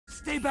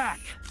Stay back!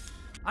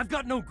 I've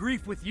got no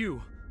grief with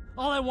you.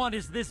 All I want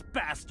is this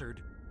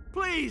bastard.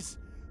 Please!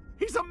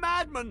 He's a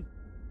madman!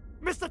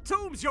 Mr.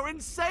 Toombs, you're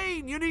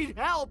insane! You need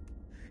help!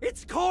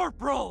 It's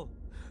Corporal!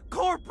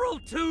 Corporal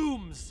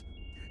Toombs!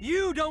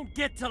 You don't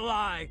get to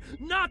lie!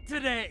 Not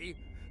today!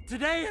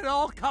 Today it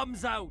all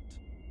comes out!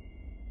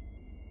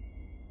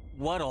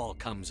 What all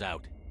comes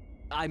out?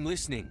 I'm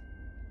listening.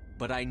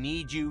 But I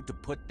need you to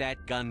put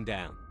that gun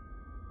down.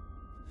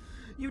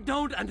 You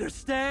don't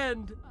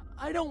understand.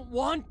 I don't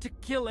want to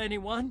kill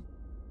anyone.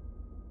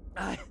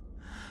 I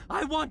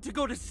want to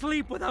go to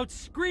sleep without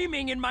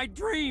screaming in my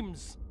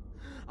dreams.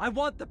 I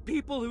want the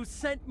people who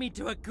sent me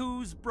to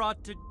Akuz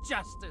brought to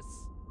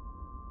justice.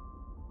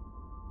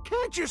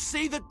 Can't you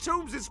see that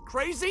Toombs is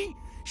crazy?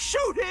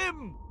 Shoot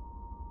him!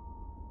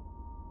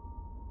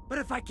 But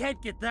if I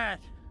can't get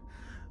that,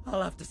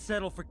 I'll have to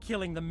settle for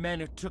killing the men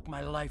who took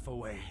my life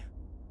away.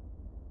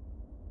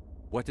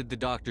 What did the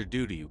doctor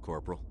do to you,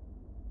 Corporal?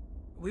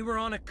 We were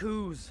on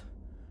Akuz.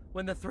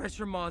 When the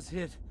Thresher Maws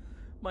hit,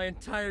 my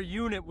entire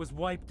unit was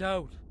wiped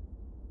out.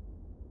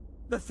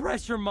 The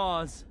Thresher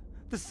Maws,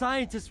 the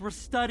scientists were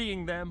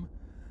studying them.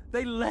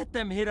 They let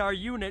them hit our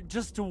unit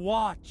just to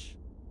watch.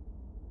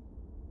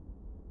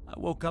 I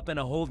woke up in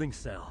a holding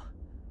cell.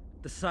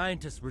 The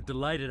scientists were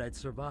delighted I'd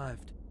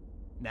survived.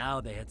 Now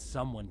they had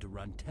someone to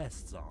run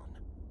tests on.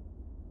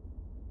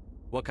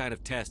 What kind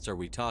of tests are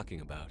we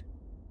talking about?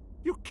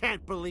 You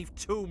can't believe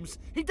Toombs!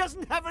 He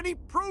doesn't have any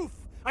proof!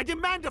 I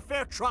demand a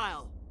fair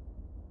trial!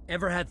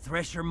 Ever had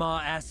Thresher Maw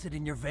acid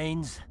in your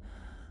veins?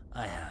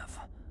 I have.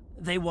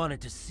 They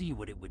wanted to see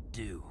what it would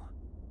do.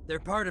 They're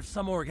part of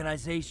some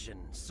organization,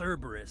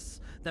 Cerberus,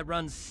 that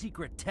runs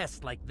secret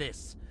tests like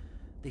this.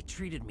 They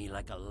treated me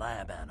like a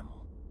lab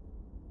animal.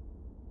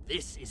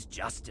 This is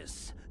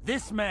justice.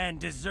 This man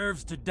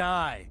deserves to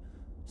die.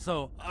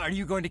 So, are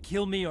you going to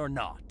kill me or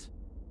not?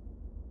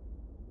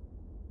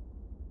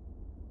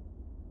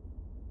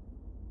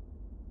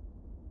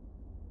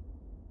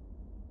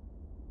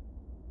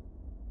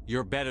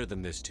 You're better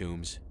than this,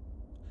 Toombs.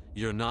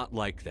 You're not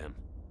like them.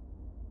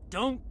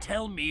 Don't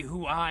tell me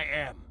who I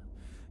am.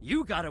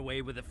 You got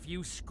away with a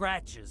few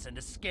scratches and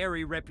a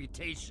scary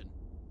reputation.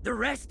 The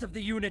rest of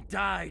the unit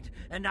died,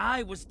 and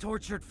I was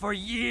tortured for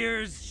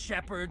years,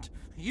 Shepard.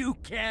 You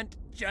can't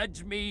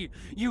judge me.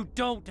 You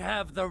don't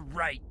have the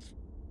right.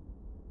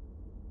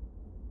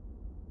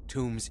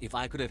 Toombs, if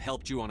I could have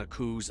helped you on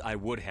Akuz, I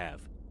would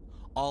have.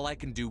 All I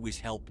can do is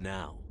help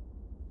now.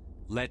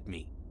 Let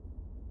me.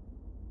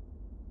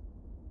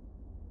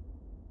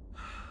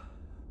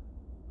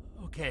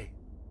 Okay.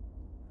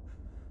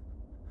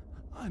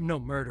 I'm no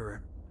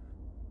murderer.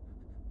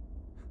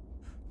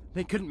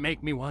 They couldn't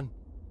make me one.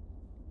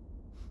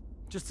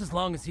 Just as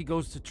long as he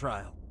goes to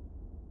trial.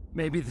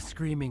 Maybe the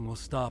screaming will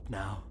stop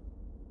now.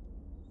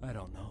 I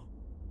don't know.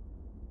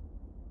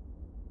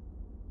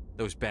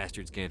 Those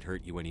bastards can't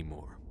hurt you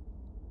anymore.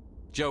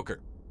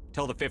 Joker,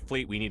 tell the 5th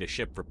Fleet we need a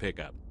ship for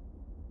pickup.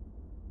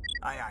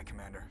 Aye, aye,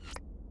 Commander.